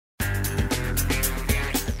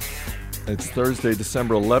It's Thursday,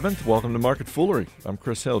 December 11th. Welcome to Market Foolery. I'm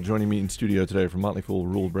Chris Hill. Joining me in studio today from Motley Fool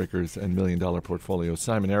Rule Breakers and $1 Million Portfolio,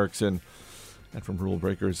 Simon Erickson. And from Rule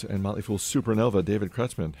Breakers and Motley Fool Supernova, David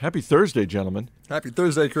Kretzmann. Happy Thursday, gentlemen. Happy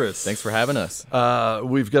Thursday, Chris. Thanks for having us.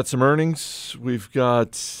 We've got some earnings. We've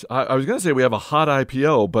got, I was going to say we have a hot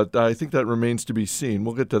IPO, but I think that remains to be seen.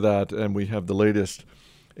 We'll get to that. And we have the latest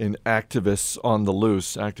in activists on the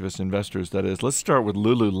loose, activist investors, that is. Let's start with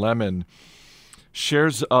Lululemon.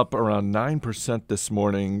 Shares up around 9% this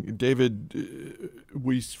morning. David,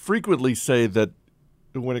 we frequently say that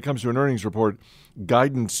when it comes to an earnings report,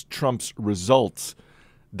 guidance trumps results.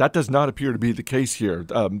 That does not appear to be the case here.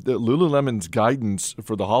 Lululemon's guidance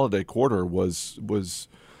for the holiday quarter was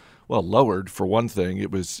lowered for one thing.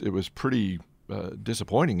 It was pretty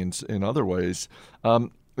disappointing in other ways.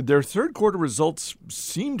 Their third quarter results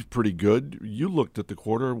seemed pretty good. You looked at the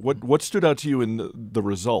quarter. What stood out to you in the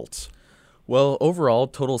results? Well, overall,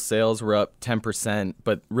 total sales were up 10%,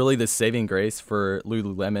 but really the saving grace for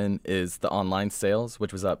Lululemon is the online sales,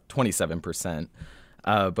 which was up 27%.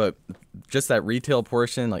 But just that retail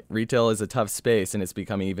portion, like retail is a tough space, and it's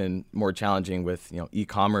becoming even more challenging with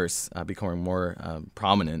e-commerce becoming more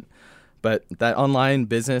prominent. But that online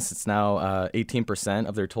business, it's now 18%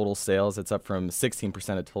 of their total sales. It's up from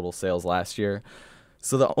 16% of total sales last year.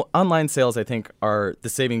 So the online sales, I think, are the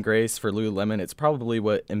saving grace for Lululemon. It's probably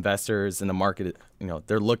what investors in the market,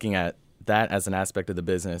 they're looking at that as an aspect of the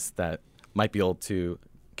business that might be able to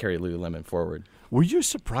carry Lululemon forward. Were you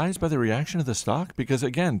surprised by the reaction of the stock? Because,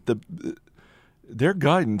 again, their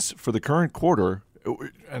guidance for the current quarter,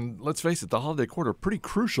 and let's face it, the holiday quarter, pretty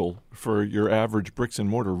crucial for your average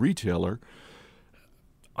bricks-and-mortar retailer.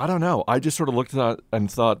 I don't know. I just sort of looked at that and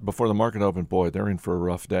thought before the market opened, boy, they're in for a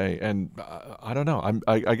rough day. And I don't know.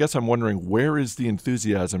 I guess I'm wondering, where is the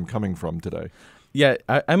enthusiasm coming from today? Yeah,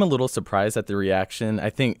 I'm a little surprised at the reaction. I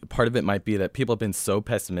think part of it might be that people have been so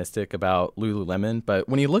pessimistic about Lululemon. But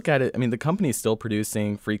when you look at it, I mean, the company is still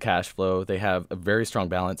producing free cash flow. They have a very strong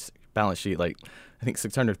balance sheet, like I think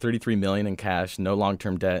 $633 million in cash, no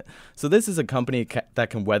long-term debt. So this is a company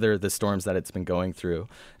that can weather the storms that it's been going through.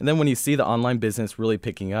 And then when you see the online business really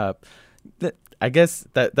picking up, I guess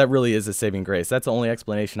that really is a saving grace. That's the only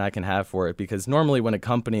explanation I can have for it, because normally when a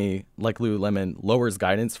company like Lululemon lowers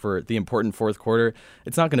guidance for the important fourth quarter,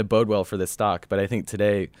 it's not going to bode well for the stock. But I think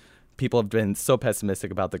today people have been so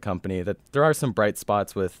pessimistic about the company that there are some bright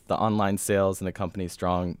spots with the online sales and the company's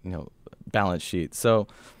strong, balance sheet. So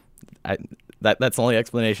that's the only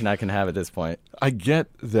explanation I can have at this point. I get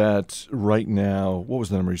that right now, what was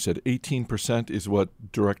the number you said? 18% is what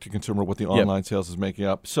direct-to-consumer, what the online sales is making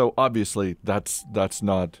up. So obviously that's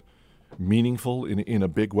not meaningful in a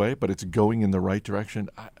big way, but it's going in the right direction.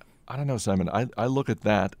 I don't know, Simon. I look at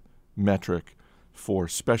that metric for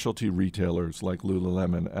specialty retailers like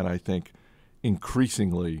Lululemon, and I think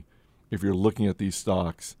increasingly, if you're looking at these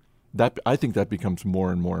stocks, I think that becomes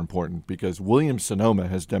more and more important, because Williams-Sonoma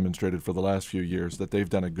has demonstrated for the last few years that they've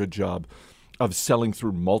done a good job of selling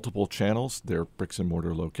through multiple channels, their bricks and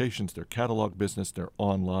mortar locations, their catalog business, their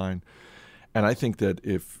online. And I think that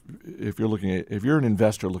if you're an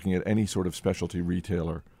investor looking at any sort of specialty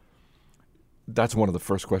retailer, that's one of the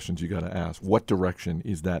first questions you got to ask. What direction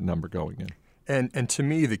is that number going in? And to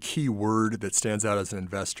me, the key word that stands out as an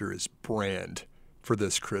investor is brand for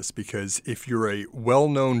this, Chris, because if you're a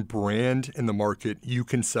well-known brand in the market, you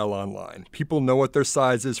can sell online. People know what their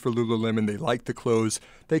size is for Lululemon. They like the clothes.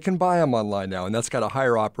 They can buy them online now, and that's got a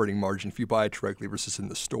higher operating margin if you buy it directly versus in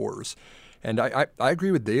the stores. And I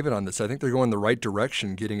agree with David on this. I think they're going the right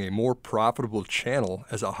direction, getting a more profitable channel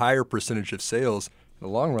as a higher percentage of sales. In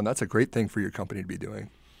the long run, that's a great thing for your company to be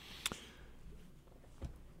doing.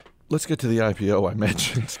 Let's get to the IPO I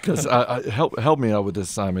mentioned, because help me out with this,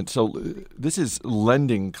 Simon. So this is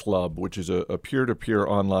Lending Club, which is a peer-to-peer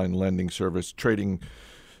online lending service trading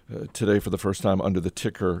today for the first time under the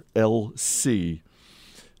ticker LC.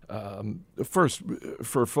 First,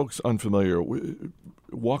 for folks unfamiliar,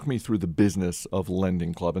 walk me through the business of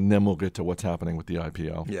Lending Club, and then we'll get to what's happening with the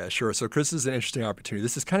IPO. Yeah, sure. So, Chris, this is an interesting opportunity.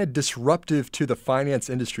 This is kind of disruptive to the finance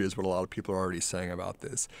industry, is what a lot of people are already saying about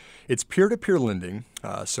this. It's peer-to-peer lending,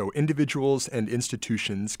 so individuals and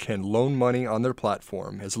institutions can loan money on their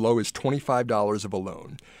platform as low as $25 of a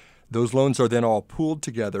loan. Those loans are then all pooled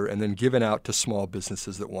together and then given out to small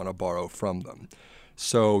businesses that want to borrow from them.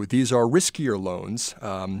 So these are riskier loans,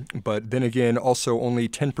 but then again, also only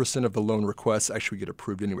 10% of the loan requests actually get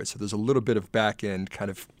approved anyway. So there's a little bit of back end kind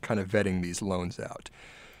of vetting these loans out.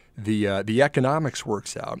 The economics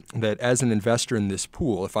works out that as an investor in this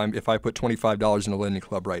pool, if I put $25 in a Lending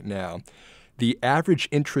Club right now, the average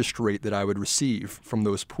interest rate that I would receive from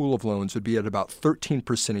those pool of loans would be at about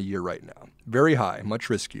 13% a year right now. Very high, much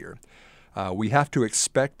riskier. We have to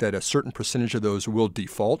expect that a certain percentage of those will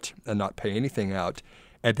default and not pay anything out.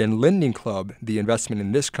 And then Lending Club, the investment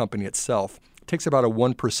in this company itself, takes about a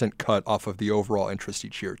 1% cut off of the overall interest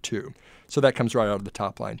each year, too. So that comes right out of the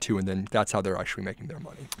top line, too, and then that's how they're actually making their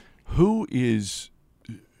money. Who is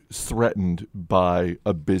threatened by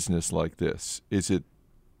a business like this? Is it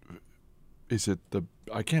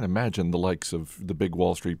I can't imagine the likes of the big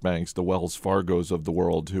Wall Street banks, the Wells Fargos of the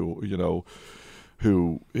world,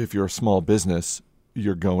 who if you're a small business,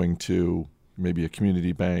 you're going to maybe a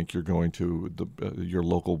community bank, you're going to your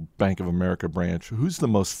local Bank of America branch. Who's the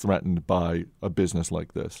most threatened by a business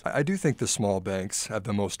like this? I do think the small banks have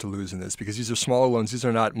the most to lose in this because these are smaller loans. These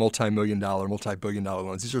are not multi-million-dollar, multi-billion-dollar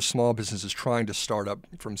loans. These are small businesses trying to start up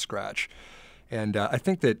from scratch. And I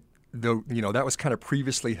think that that was kind of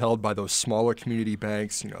previously held by those smaller community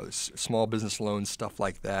banks, small business loans, stuff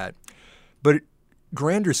like that. But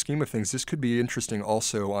grander scheme of things, this could be interesting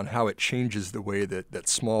also on how it changes the way that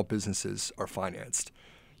small businesses are financed.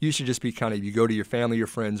 You used to just be you go to your family, your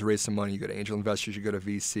friends, raise some money, you go to angel investors, you go to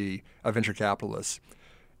VC, venture capitalists.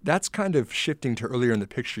 That's kind of shifting to earlier in the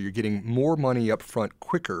picture. You're getting more money up front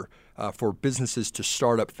quicker for businesses to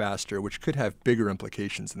start up faster, which could have bigger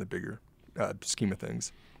implications in the bigger scheme of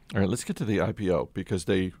things. All right, let's get to the IPO because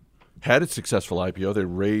they had a successful IPO. They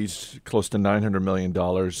raised close to $900 million.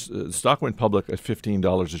 The stock went public at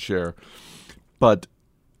 $15 a share, but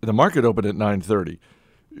the market opened at $9.30.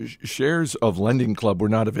 Shares of Lending Club were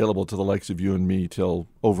not available to the likes of you and me till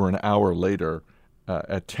over an hour later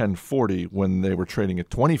at 10:40 when they were trading at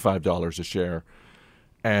 $25 a share.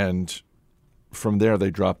 And from there,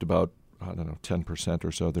 they dropped about, 10%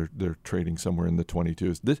 or so. They're trading somewhere in the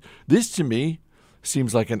 22s. This to me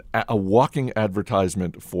seems like a walking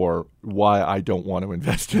advertisement for why I don't want to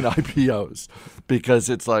invest in IPOs, because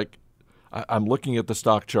it's like I'm looking at the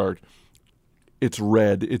stock chart. It's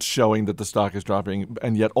red. It's showing that the stock is dropping,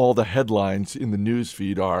 and yet all the headlines in the news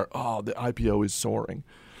feed are, the IPO is soaring.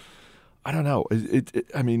 I don't know.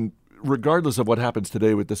 I mean, regardless of what happens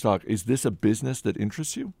today with the stock, is this a business that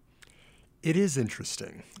interests you? It is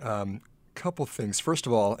interesting. Couple things. First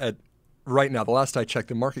of all, right now, the last I checked,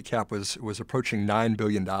 the market cap was approaching $9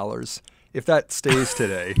 billion. If that stays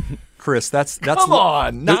today, Chris, that's come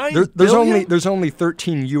on, $9 billion? There's only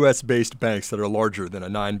 13 U.S.-based banks that are larger than a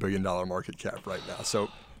 $9 billion market cap right now. So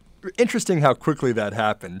interesting how quickly that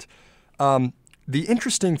happened. The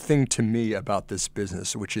interesting thing to me about this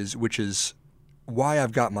business, which is why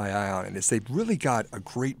I've got my eye on it, is they've really got a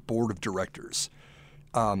great board of directors.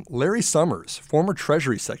 Larry Summers, former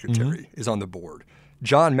Treasury Secretary, is on the board.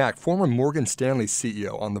 John Mack, former Morgan Stanley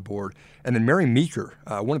CEO, on the board. And then Mary Meeker,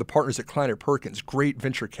 one of the partners at Kleiner Perkins, great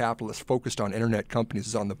venture capitalist focused on internet companies,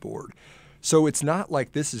 is on the board. So it's not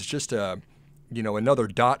like this is just another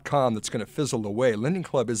 .com that's going to fizzle away. Lending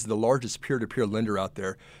Club is the largest peer-to-peer lender out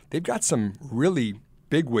there. They've got some really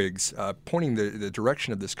bigwigs pointing the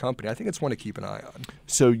direction of this company. I think it's one to keep an eye on.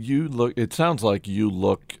 So it sounds like you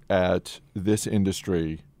look at this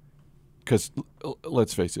industry, because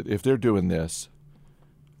let's face it, if they're doing this,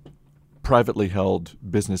 privately held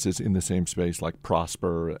businesses in the same space like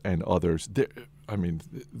Prosper and others,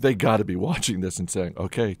 they got to be watching this and saying,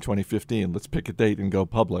 okay, 2015, let's pick a date and go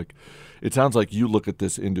public. It sounds like you look at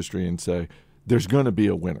this industry and say, there's going to be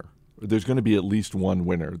a winner. There's going to be at least one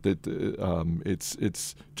winner. That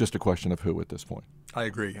it's just a question of who at this point. I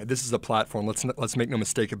agree. This is a platform. Let's make no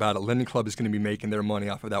mistake about it. Lending Club is going to be making their money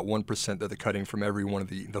off of that 1% that they're cutting from every one of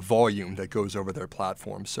the volume that goes over their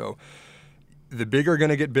platform. So the big are going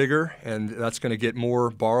to get bigger, and that's going to get more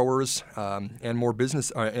borrowers and more business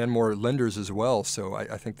and more lenders as well. So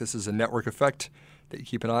I think this is a network effect that you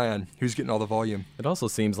keep an eye on. Who's getting all the volume? It also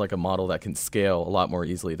seems like a model that can scale a lot more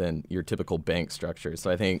easily than your typical bank structure. So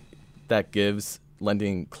I think that gives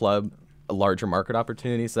Lending Club a larger market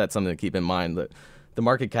opportunity. So that's something to keep in mind. The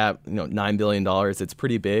market cap, $9 billion, it's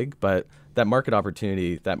pretty big, but that market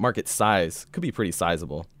opportunity, that market size could be pretty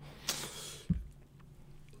sizable.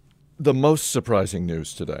 The most surprising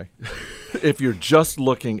news today, if you're just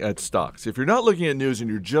looking at stocks, if you're not looking at news and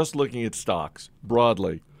you're just looking at stocks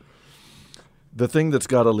broadly, the thing that's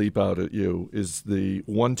got to leap out at you is the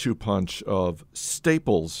 1-2 punch of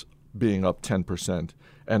Staples being up 10%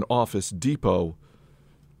 and Office Depot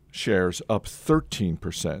shares up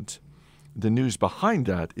 13%. The news behind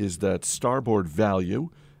that is that Starboard Value,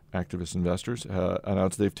 activist investors,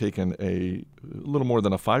 announced they've taken a little more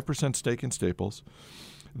than a 5% stake in Staples.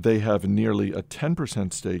 They have nearly a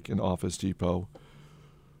 10% stake in Office Depot.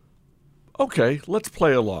 Okay, let's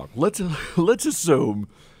play along. Let's assume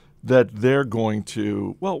that they're going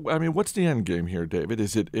to, well, I mean, what's the end game here, David?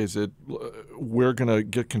 Is it we're going to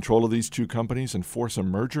get control of these two companies and force a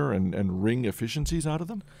merger and wring efficiencies out of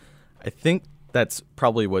them? I think that's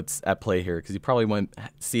probably what's at play here, because you probably won't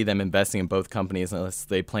see them investing in both companies unless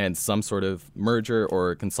they plan some sort of merger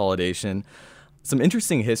or consolidation. Some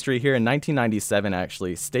interesting history here. In 1997,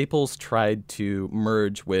 actually, Staples tried to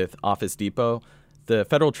merge with Office Depot. The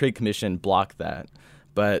Federal Trade Commission blocked that.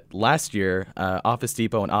 But last year, Office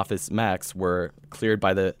Depot and Office Max were cleared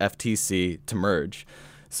by the FTC to merge.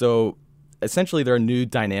 So essentially, there are new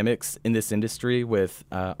dynamics in this industry with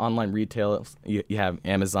online retail. You have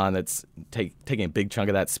Amazon that's taking a big chunk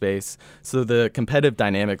of that space. So the competitive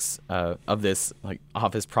dynamics of this like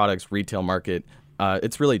office products retail market,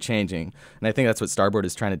 it's really changing. And I think that's what Starboard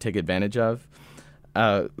is trying to take advantage of.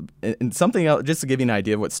 And something else, just to give you an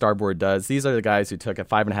idea of what Starboard does, these are the guys who took a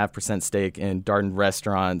 5.5% stake in Darden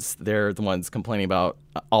Restaurants. They're the ones complaining about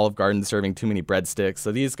Olive Garden serving too many breadsticks.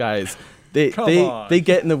 So these guys, they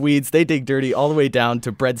get in the weeds, they dig dirty all the way down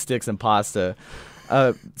to breadsticks and pasta.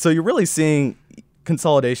 So you're really seeing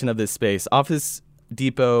consolidation of this space. Office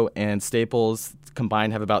Depot and Staples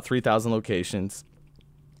combined have about 3,000 locations.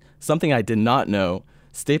 Something I did not know,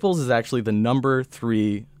 Staples is actually the number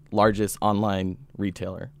 3 largest online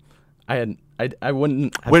retailer. I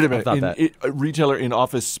wouldn't have Wait a minute, thought that. A retailer in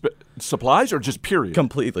office supplies or just period?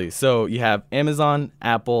 Completely. So you have Amazon,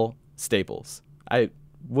 Apple, Staples. I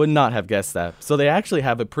would not have guessed that. So they actually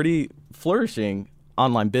have a pretty flourishing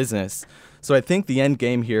online business. So I think the end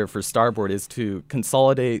game here for Starboard is to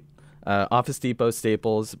consolidate Office Depot,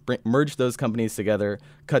 Staples, merge those companies together,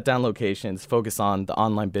 cut down locations, focus on the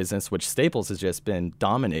online business, which Staples has just been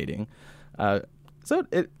dominating. So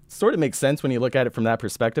it sort of makes sense when you look at it from that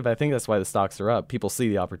perspective. I think that's why the stocks are up. People see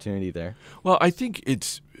the opportunity there. Well, I think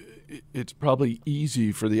it's probably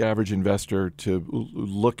easy for the average investor to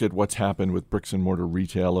look at what's happened with bricks and mortar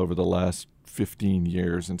retail over the last 15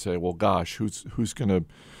 years and say, well, gosh, who's going to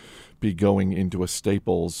be going into a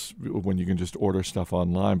Staples when you can just order stuff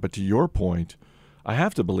online? But to your point, I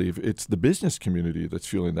have to believe it's the business community that's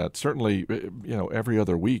feeling that. Certainly, every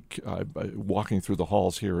other week, walking through the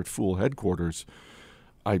halls here at Fool headquarters,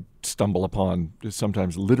 I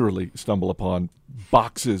sometimes literally stumble upon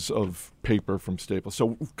boxes of paper from Staples.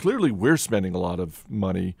 So clearly we're spending a lot of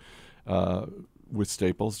money with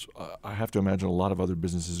Staples. I have to imagine a lot of other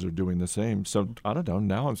businesses are doing the same. So I don't know.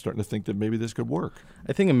 Now I'm starting to think that maybe this could work.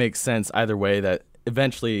 I think it makes sense either way that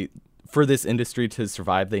eventually for this industry to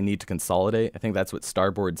survive, they need to consolidate. I think that's what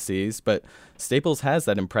Starboard sees. But Staples has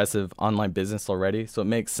that impressive online business already, so it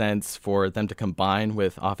makes sense for them to combine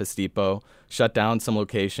with Office Depot, shut down some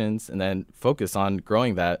locations, and then focus on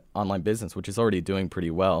growing that online business, which is already doing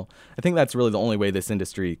pretty well. I think that's really the only way this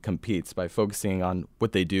industry competes, by focusing on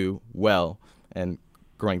what they do well and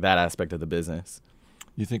growing that aspect of the business.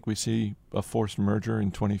 You think we see a forced merger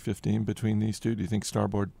in 2015 between these two? Do you think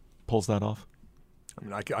Starboard pulls that off? I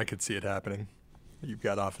mean, I could see it happening. You've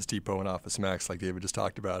got Office Depot and Office Max, like David just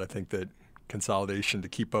talked about. I think that consolidation to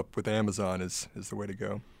keep up with Amazon is the way to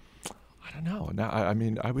go. I don't know. Now,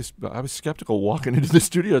 I was skeptical walking into the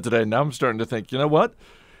studio today. Now I'm starting to think, you know what?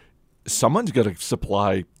 Someone's got to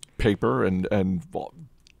supply paper and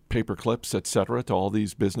paper clips, et cetera, to all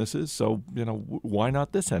these businesses. So, why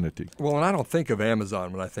not this entity? Well, and I don't think of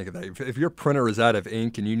Amazon when I think of that. If your printer is out of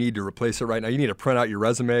ink and you need to replace it right now, you need to print out your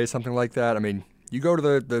resume, something like that. I mean, you go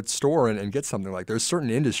to the store and get something like that. There's certain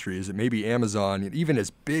industries that maybe Amazon, even as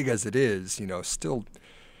big as it is, still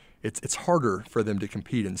it's harder for them to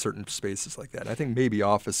compete in certain spaces like that. And I think maybe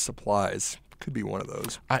office supplies could be one of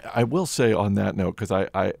those. I will say on that note, because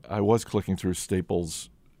I was clicking through Staples'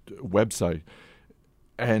 website,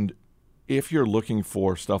 and if you're looking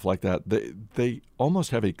for stuff like that, they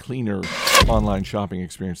almost have a cleaner online shopping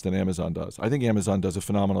experience than Amazon does. I think Amazon does a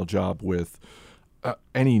phenomenal job with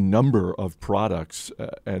any number of products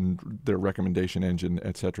and their recommendation engine,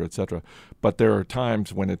 et cetera, et cetera. But there are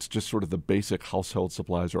times when it's just sort of the basic household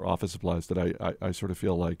supplies or office supplies that I sort of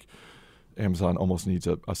feel like Amazon almost needs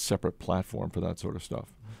a separate platform for that sort of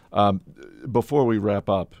stuff. Before we wrap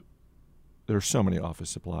up, there are so many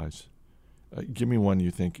office supplies. Give me one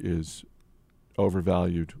you think is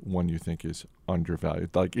overvalued, one you think is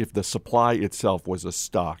undervalued. Like if the supply itself was a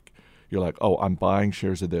stock, you're like, oh, I'm buying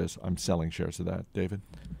shares of this, I'm selling shares of that. David?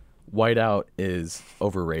 Whiteout is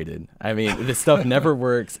overrated. I mean, this stuff never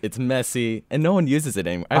works. It's messy, and no one uses it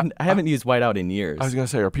anymore. I haven't used Whiteout in years. I was going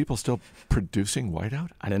to say, are people still producing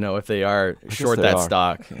Whiteout? I don't know if they are. Short that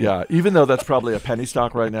stock. Yeah, even though that's probably a penny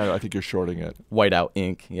stock right now, I think you're shorting it. Whiteout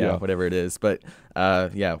Inc., whatever it is. But,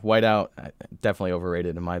 Whiteout, definitely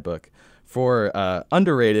overrated in my book. For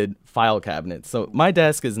underrated file cabinets. So my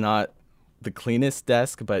desk is not the cleanest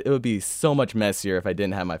desk, but it would be so much messier if I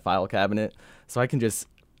didn't have my file cabinet. So I can just,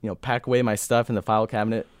 pack away my stuff in the file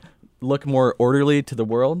cabinet, look more orderly to the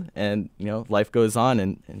world, and, life goes on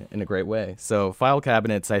in a great way. So file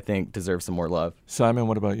cabinets, I think, deserve some more love. Simon,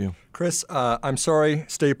 what about you? Chris, I'm sorry,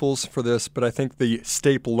 Staples, for this, but I think the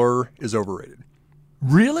stapler is overrated.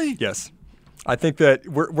 Really? Yes. I think that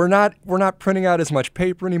we're not printing out as much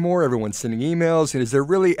paper anymore. Everyone's sending emails. And is there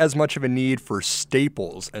really as much of a need for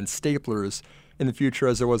staples and staplers in the future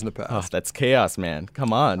as there was in the past? Oh, that's chaos, man.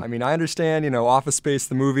 Come on. I mean, I understand, Office Space,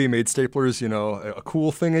 the movie, made staplers, a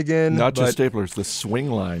cool thing again. Not just staplers, the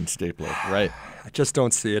swing line stapler. Right. I just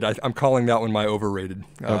don't see it. I'm calling that one my overrated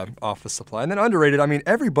office supply. And then underrated, I mean,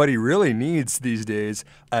 everybody really needs these days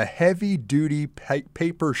a heavy-duty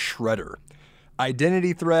paper shredder.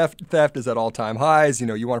 Identity theft is at all-time highs.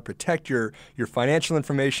 You want to protect your financial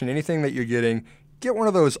information, anything that you're getting. Get one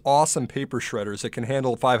of those awesome paper shredders that can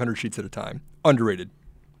handle 500 sheets at a time. Underrated.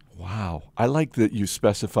 Wow. I like that you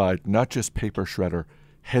specified not just paper shredder,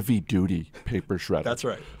 heavy-duty paper shredder. That's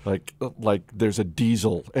right. Like there's a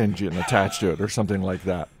diesel engine attached to it or something like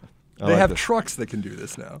that. They have trucks that can do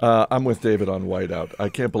this now. I'm with David on whiteout. I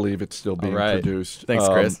can't believe it's still being produced. Thanks,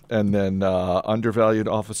 Chris. And then undervalued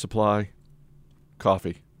office supply.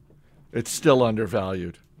 Coffee. It's still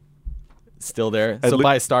undervalued. Still there. So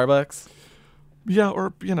buy Starbucks? Yeah,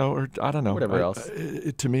 or I don't know. Whatever else.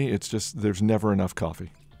 To me, it's just there's never enough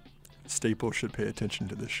coffee. Staples should pay attention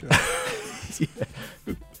to this show.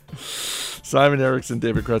 Simon Erickson,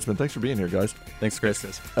 David Kretzmann, thanks for being here, guys. Thanks, Chris.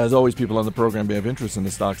 As always, people on the program may have interest in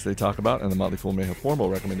the stocks they talk about, and the Motley Fool may have formal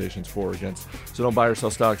recommendations for or against. So don't buy or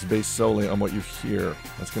sell stocks based solely on what you hear.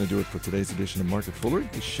 That's going to do it for today's edition of Market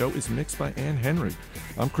Foolery. The show is mixed by Ann Henry.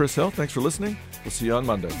 I'm Chris Hill. Thanks for listening. We'll see you on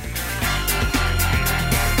Monday.